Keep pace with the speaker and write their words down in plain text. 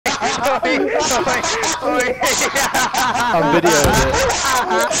I'm videoing it.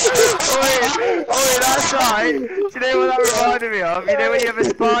 Oi, that's right. Do you know what that reminded me of? You know when you have a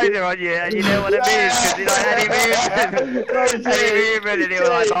spider on you and you know what it means? Because it's like any movement and it will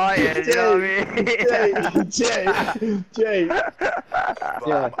like bite you, do you know what I mean? Jay.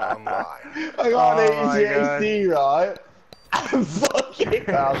 Yeah. I got an ACXD, right? I'm fucking...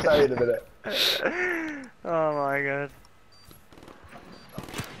 I'll tell you in a minute. Oh my god. I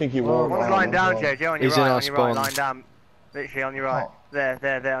think he won. One's lying down, Joe. Joe, on your He's right, in our on your right, spawn. lying down. Literally on your right. Oh.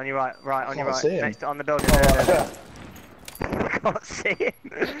 There, on your right, on your Can't see right. him. Next to, on the building, there. I can't see him.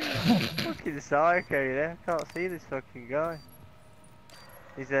 Fucking psycho, you know? Can't see this fucking guy.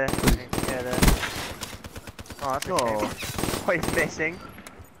 He's there. Yeah, there. Oh, that's a shame. Oh, he's missing.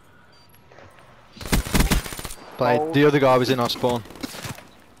 Played. The other guy was in our spawn.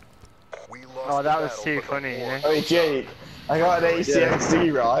 Oh, that was too funny, you know? Hey, Jay. I got an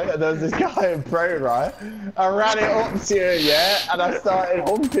ACXD, right? And there was this guy in pro, right? I ran it up to you, yeah? And I started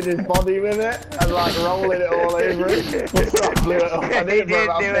humping his body with it and like rolling it all over him. I blew it up. I He didn't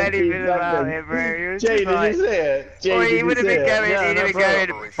do anything about it, bro. Jay, did you see it? Jay, Oh, did he you would have see been it? going, he'd have been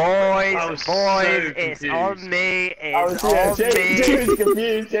going, boys, it's on me, it's on me. Jay was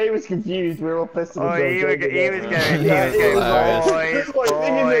confused, Jay was confused, we were all pissed at Oh, he was going,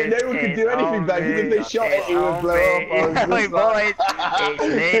 boys, no one could do anything back because if they shot it, it would blow up. Boys, it's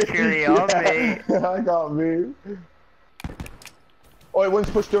literally on me. I can't move. Oh, one's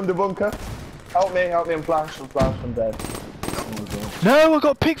pushed under bunker. Help me, I'm flash, I'm dead. No, I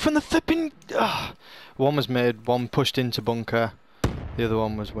got picked from the flipping. One was mid, one pushed into bunker, the other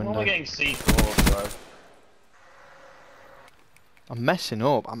one was window. Why am I getting C4, bro? I'm messing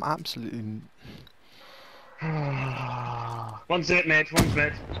up. I'm absolutely. One's mid, one's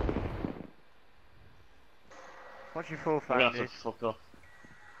mid. What's your full I'm fan, gonna have dude? to fuck off.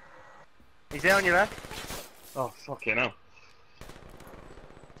 He's there on your left. Oh, fucking hell.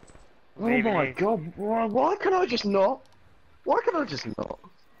 Oh Leaving my you. god, why can I just not? Why can I just not?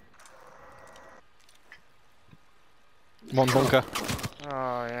 One bunker.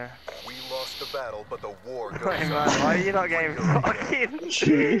 Oh, yeah. We lost the battle, but the war goes Hey, man, on. why are you not getting fucking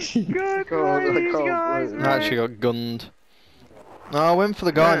good God, I by these can't guys, believe I man? actually got gunned. No, I went for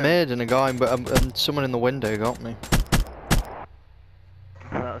the guy Yeah. mid and a guy, and someone in the window got me.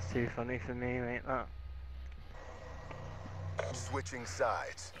 That was too funny for me, mate, that. Switching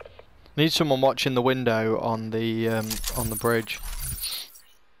sides. Need someone watching the window on the bridge.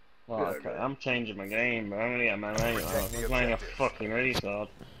 Well, okay, I'm changing my game, bro. I'm gonna get my mate. I'm playing a fucking retard.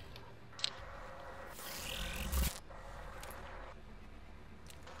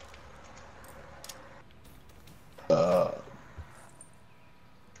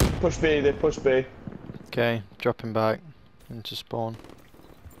 Push B, they push B. Okay, dropping back into spawn.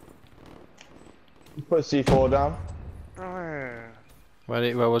 Put C4 down. Oh,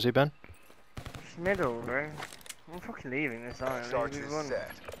 Where was he, Ben? it's middle, bro. I'm fucking leaving this, aren't I? Charges We won.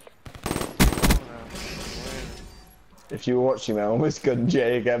 set. If you were watching, I almost gunned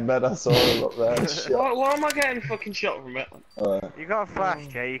Jay again, man. I saw him up there. Why am I getting fucking shot from it? You got a flash,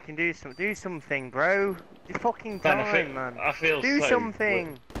 Jay. You can do something, bro. It's fucking time, man. I feel Do so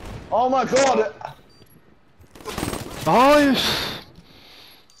something. Oh my god! Oh, I You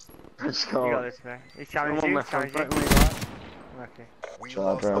just got can't. this, man. He's I'm challenging on you. methamphetamine. Okay. We Sorry,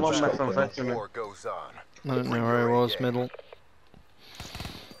 lost bro, the I'm on battle, but the methamphetamine. war goes on. I don't know where he was. Middle.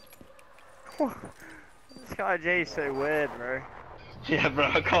 This guy Jay's so weird, bro. Yeah, bro,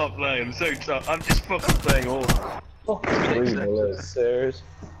 I can't play. I'm so tough. I'm just fucking playing all. Serious?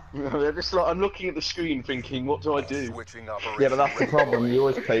 They're just like, I'm looking at the screen thinking, what do I do? Switching operation. Yeah, but that's the problem. You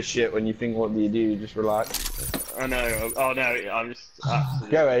always play shit when you think, what do you do? You just relax. I know. Oh no, I'm just. Absolutely.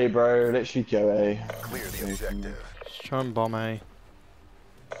 Go A, bro. Literally go A. Clear the objective. Just try and bomb A.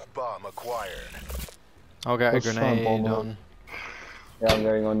 Bomb acquired. I'll get a Let's try and grenade bomb on. Yeah, I'm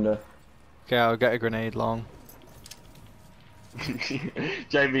going under. Okay, I'll get a grenade long.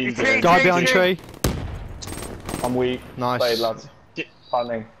 Jamie's Tree, Guy behind tree. tree. I'm weak. Nice. Played, lads.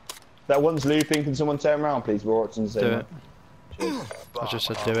 Planning. That one's looping. Can someone turn around, please? We're watching the Do same it. one. I just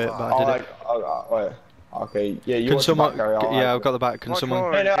said do it, but Oh, I did it. wait. Okay, yeah, you Can watch someone? the back, Gary. Yeah, I've got the back. Can Watch someone?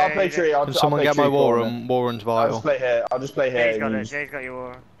 forward, No, I'll Jay, play Jay. tree. Can someone get my war run? War run's I'll vital. just play here. I'll just play here. Jay's got it. and Jay's got your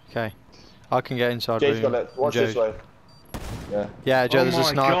war. Okay. I can get inside Jay's room. got it. Watch Joe. this way. Yeah. Yeah, Joe. Oh There's a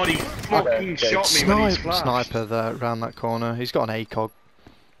my god, sniper. he fucking Okay, shot me when he splashed. Sniper there, around that corner. He's got an ACOG.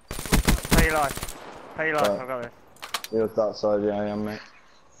 Play your life. Play your life. Right. I've got this. You're that side, yeah, I am, mate.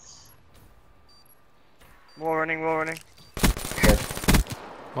 War running. Okay,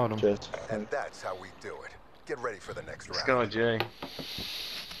 Hold on. cheers. And that's how we do it. Get ready for the next This round. guy Jay.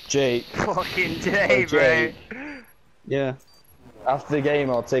 Jake. Fucking Oh, Jay, bro. Jake. Yeah. After the game,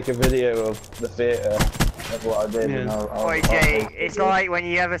 I'll take a video of the theatre of what I did. Yeah. And I'll Oi, Jay, it's like when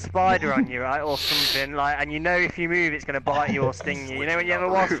you have a spider on you, right, or something, like, and you know if you move it's gonna bite you or sting you. You know when you have a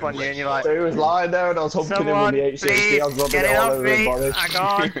wasp on you and you're like, So he was lying there and I was humping him someone, with the HCXD. I was please, rubbing get it it all off over his me, body. I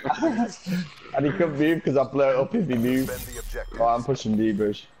can't. And he couldn't move because I blew it up if he moved. Defend the objective. Oh, I'm pushing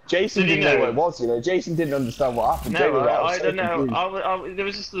D-Bush. Jason Did he didn't know know? what it was, you know. Jason didn't understand what happened. Jay No, was like, I so don't know. confused. There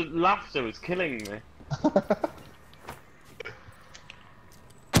was just the laughter was killing me.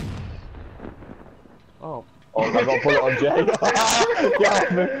 Oh. Oh, I got to put it on Jay.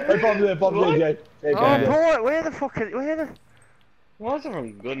 Yeah, Bob there, Jay. Jay, Oh, Bob there. boy, where the fuck is, where the... Why is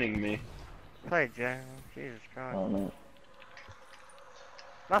everyone gunning me? Play Jay, Jesus Christ. Oh, no.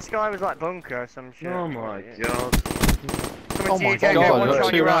 Last guy was like bunker or some shit. Oh my Yeah. god. Coming Oh to my you, Jay, God, one look, shot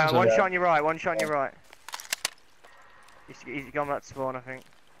on two your right, rounds one of it. shot on your right, one shot on your right. He's gone back to spawn, I think.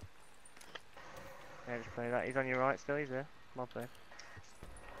 Yeah, just play that. He's on your right still, he's there. Well played.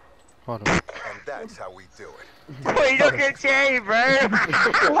 Hold on. And that's how we do it. Wait, look at Jay, bro!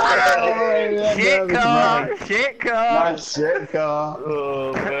 Shit car! Shit car! Nice shit, car.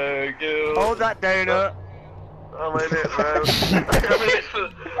 Oh my god. Hold that donut! I'm in it, bro. I'm in it for...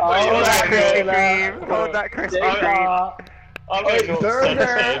 Hold that Krispy yeah. Kreme! Hold that Krispy Shit, Kreme! car. I'm Hey, going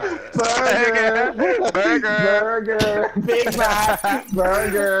burger! Burger! Burger! Big Mac!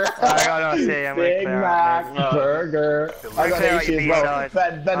 Burger! I gotta see, I'm gonna Big clear Mac! out. No. Burger! I got Clear out issues your as well.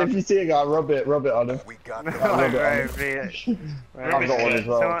 B-side. Ben, if you see a guy, rub it on him. We got No, the rub it bro, on. please. I've got one as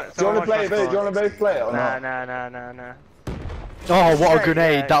well. Someone- Do you someone want to play watch it? my Do you want to both play it or Nah, not? nah. Oh, what a Yeah,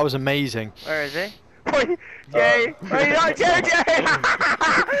 grenade! yeah. That was amazing. Where is he? Oi, Jay! Oi, not Jay! You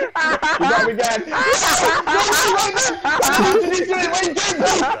got him again!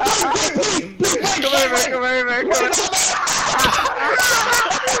 Come over!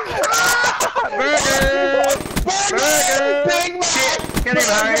 Burger! Big Mac! Kill him,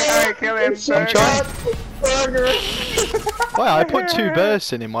 Harry, kill him! I'm trying. Burger! Well, I put 2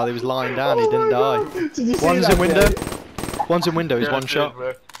 bursts in him while he was lying down. He didn't die. Did you see One's that, in window. Jay? One's in window. He's one shot.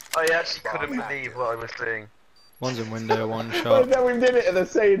 I actually couldn't believe what I was doing. One's in window. One Well, shot. then we did it at the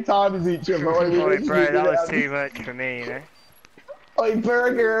same time as each other. Oi, bro, that was too much for me, you know? Oi,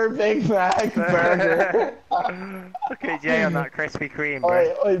 burger, Big Mac, burger. Look at Jay on that Krispy Kreme,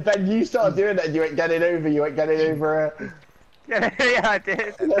 bro. Oi, Ben, you started doing that. You ain't getting over. You ain't getting over. Yeah, I did. I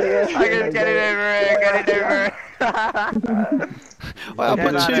can get it over it. Well, I Get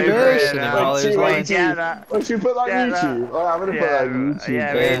put that 2 over bursts it in him now. while he was lying. Yeah, that. Oh, should we put that Yeah, on that- YouTube? Oh, I'm gonna put that on YouTube.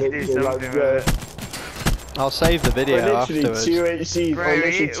 Yeah, we need to do something with it. I'll save the video We're literally afterwards. 2 HCs. Bro,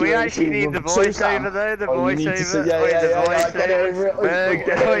 we actually need the voiceover though, the Oh, you need to voiceover. say- yeah, yeah, the yeah, yeah, get over it, voiceover.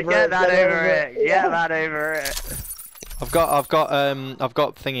 get over Get it, that get over over it. it. Get that over it. I've got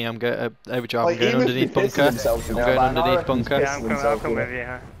thingy. I'm going overdrive. Like, I'm going he must be underneath pissing bunker. himself, you I'm know, going man. I underneath reckon he's bunker. Yeah, I'll come with you,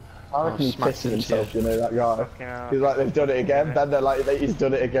 huh? I reckon he's smack pissing him, himself, yeah. you know, that guy. Fucking hell. He's like, they've done it again. Ben, they're like, he's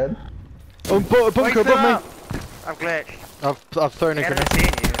done it again. Oh, bunker Wait, come above out. me. I've glitched. I've thrown a I grenade. haven't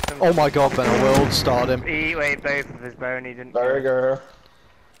seen you. Oh my god, Ben! I world starred him. He wait both of his bone. He didn't. Burger.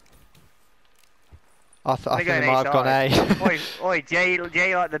 I They're think going they might have gone A. Oi, Jay,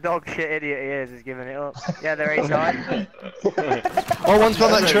 like the dog shit idiot he is giving it up. Yeah, they're A side. Oh, one's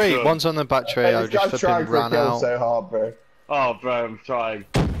on that That's tree. good. One's on the back tree. I This guy's just trying flipping to ran kill out. so hard, bro. Oh, bro, I'm trying.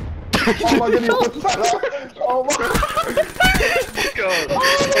 Oh my goodness. Oh my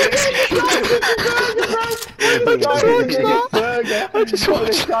I just watched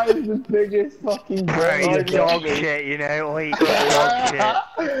This guy is the biggest fucking Bro, he's burger. dog shit, you know. Oi, he's dog shit.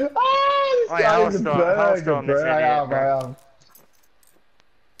 Oh, this Oi, guy is a Hellstorm burger, this bro. I idiot, am, bro. I am.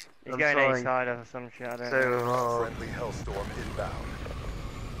 He's I'm going sorry. A side or some shit. I don't know. So hard. friendly Hellstorm inbound.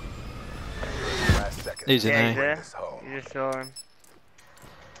 Last second. He's in Yeah, he's there. there. This home. You just saw him.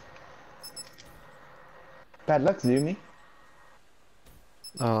 Bad luck, Zoomy.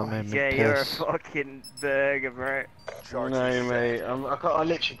 Oh, it made me Yeah, you're a piss. fucking burger, bro. Charges No, set. mate. I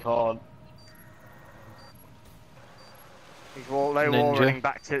literally can't. He's low wall Ninja. running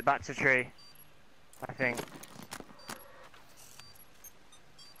back to tree. I think.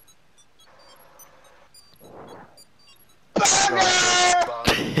 Bomb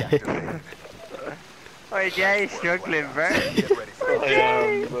deactivated. Oi, Jay, he's struggling, bro. Get ready for I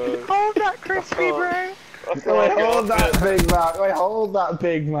am, bro. Hold that crispy, bro. I Wait, can't hold get that off it. Big Mac. Wait, hold that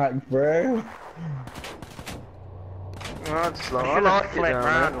Big Mac, bro. I just I like, I should like have it flipped down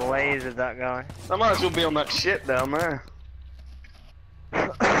round there. and lasered that guy. I might as well be on that shit down there.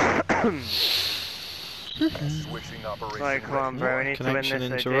 switching operation. Like, come on, bro. We need to win this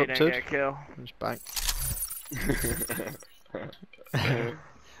Connection so Jay don't interrupted. get a kill. It's back.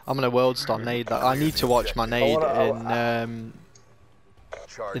 I'm gonna world star nade that. I need to watch my nade in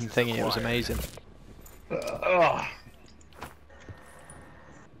Charges thingy. It was acquired. amazing.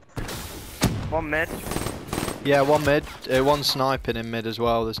 One mid. Yeah, one mid, one sniping in mid as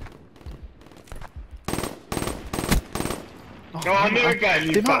well. There's. Oh, Go on, there again,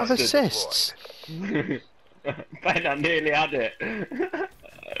 you the amount of bastard. assists. Ben, I nearly had it.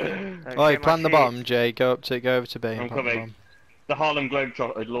 Oh, plan the bomb, Jay. Go over to B. I'm and plant the coming. bomb. The Harlem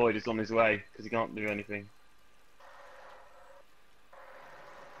Globetrotter Lloyd is on his way because he can't do anything.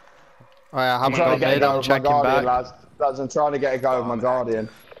 Oh, yeah, I I'm haven't trying got to get a mid. go I'm with my checking Guardian, back. lads. I'm trying to get a go with my Guardian.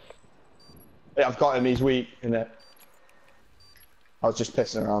 Yeah, I've got him. He's weak, innit? I was just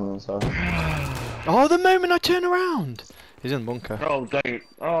pissing around and so. Oh, the moment I turn around, he's in the bunker. Oh, don't.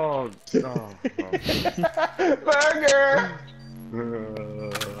 Oh, oh. Burger!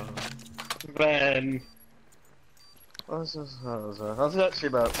 Ben. I was actually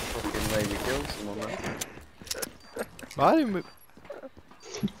about to fucking maybe kill someone there. Why didn't we?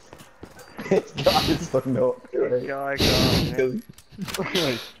 This guy's so not great. Guy gone,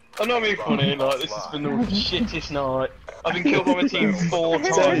 I'm not being funny, like, this has been the shittest night. I've been killed by my team 4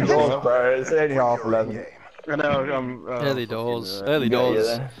 It's only times. doors, bro. It's only half 11. I know, I'm... Early doors. Early Get you doors.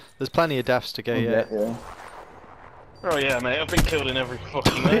 there. There's plenty of deaths to go yet. Yeah. Oh yeah, mate, I've been killed in every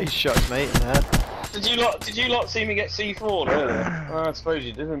fucking He way. shot his mate in there. Did you lot see me get C4 earlier? Oh, I suppose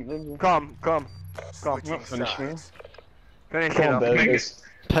you didn't you? Come. Switching Not finished me. sides. Finish Come it on, off. Burgers.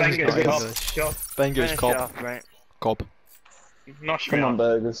 Ben's Benger's not cop. English. Shot. Benger's Finish it cob. off, mate. Cob. Nosh me Come on, off.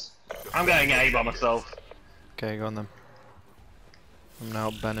 Burgers. I'm going A by myself. Okay, go on then. I'm now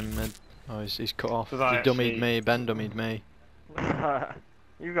Ben in mid. Oh, he's cut off. He Cause I dummied actually- me. Ben dummied me.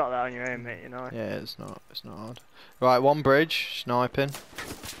 You got that on your own, mate. You know. Yeah, it's not hard. Right, one bridge, sniping.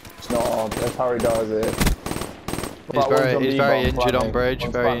 It's not hard. If Harry dies here. He's very B-bomb injured on planning. bridge.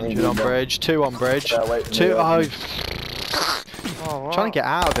 One's Very planning injured on B-bomb. bridge. 2 on bridge. Yeah, wait for me, Two. wait Oh, for Oh, what? trying to get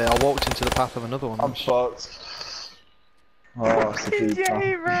out of it. I walked into the path of another one. I'm fucked. Oh, it's a Fucking deep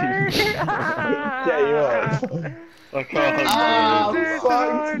Jay, bro. Yeah, you are. I can't. Ah, I'm Dude,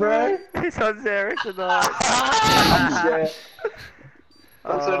 fucked, bro. It's on zero tonight. Shit.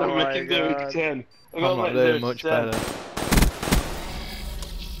 I said I'm Oh my making do God. 10. I'm not doing much better.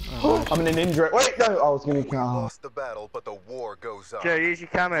 Oh, I'm in an injury. Wait, no, I was gonna We count. lost the battle, but the war goes on. Joe, use your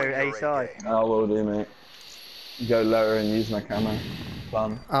camo Bring your A side. A game. I will do, mate. Go lower and use my camo.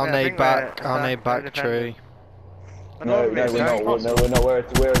 Fun. I'll Yeah, I nade think back. we're I'll attack- nade we're back defending. tree. No, we're not. No, we're not. We're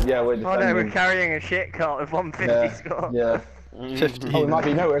defending. Oh no, we're carrying a shit cart with 150 Yeah, score. yeah. 15. Oh, we might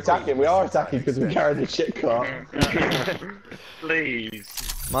be. No, we're attacking. We are attacking because we carried the shit cart. Please.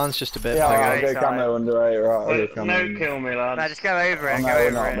 Mine's just a bit. Yeah, bigger. I'll Okay, go camo under A, right? I'll go But camo. no kill me, No, lads. just go over it, Oh, go no, we're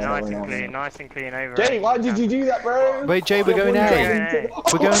over not, it, no, nice we're and not, clean, no. nice and clean over Jenny, it. why did you do that, bro? Wait, Jay, we're going A.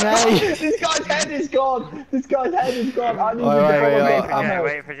 We're going A. This guy's head is gone. This guy's head is gone. I need to Alright, go wait, and wait, make camo.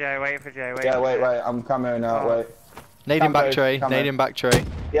 Wait for Jay, wait for Jay. Yeah, wait. I'm camo now. Oh. Wait. Nading back Camo, tree. camo. Nading back tree.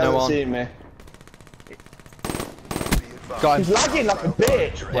 He No hasn't one. seen me. Be advised. Got He's him. lagging like a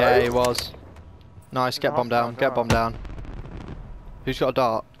bitch, bro. Yeah, he was. Nice. Get bomb down. Get bomb down. Who's got a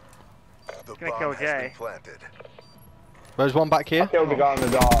dart? The Gonna bomb kill has Jay. been planted. There's one back I here. killed the guy in the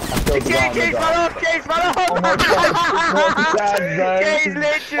dark. I killed the guy in the Jay's fell dark. off, Jay's fell Oh my god, what's that, bro? Jay's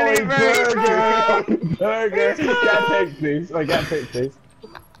literally Oi, burger! Get a pic, please. Wait, get a pic, please.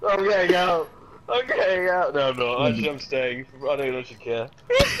 I'm getting out. I'm getting out. No, I'm not. Actually, I'm staying. I don't actually care.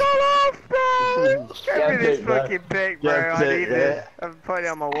 He fell off, bro! Show me this pic, bro. fucking pic, bro. Get I pic, need yeah. it. I'm putting it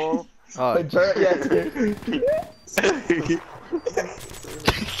on my wall. Oh, Wait, yes.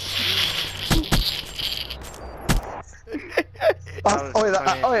 was funny as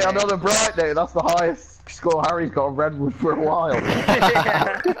shit. another bright day. That's the highest score Harry's got on Redwood for a while.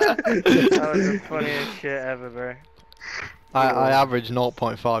 That was the funniest shit ever, bro. I average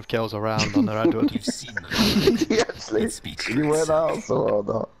 0.5 kills a round on the Redwood. You've seen them. Actually, It speaks did you wear that also or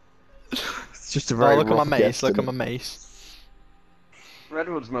not? It's just a Oh, very look at my rough mace. guess, Look at isn't my it? mace.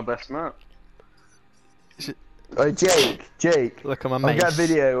 Redwood's my best map. Oh, Jake. Look at my I've mace. got a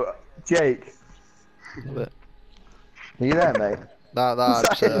video. Jake, But are you there, mate?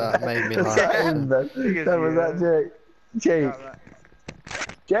 that made me laugh. That was that Jake.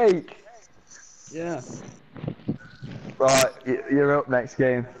 Jake. Yeah. Right, you're up next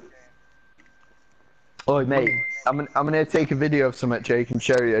game. Oi, mate. I'm gonna take a video of something, Jake, and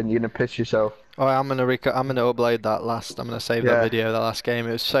show you, and you're gonna piss yourself. Oh, I'm gonna upload that last. I'm gonna save that Yeah. video. That last game.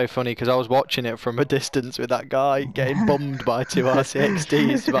 It was so funny because I was watching it from a distance with that guy getting bummed by 2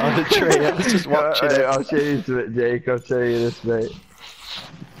 RCXDs behind a tree. I was just watching Right, it. I'll show you something, Jake. I'll show you this, mate.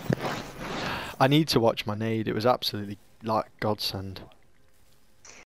 I need to watch my nade. It was absolutely like godsend.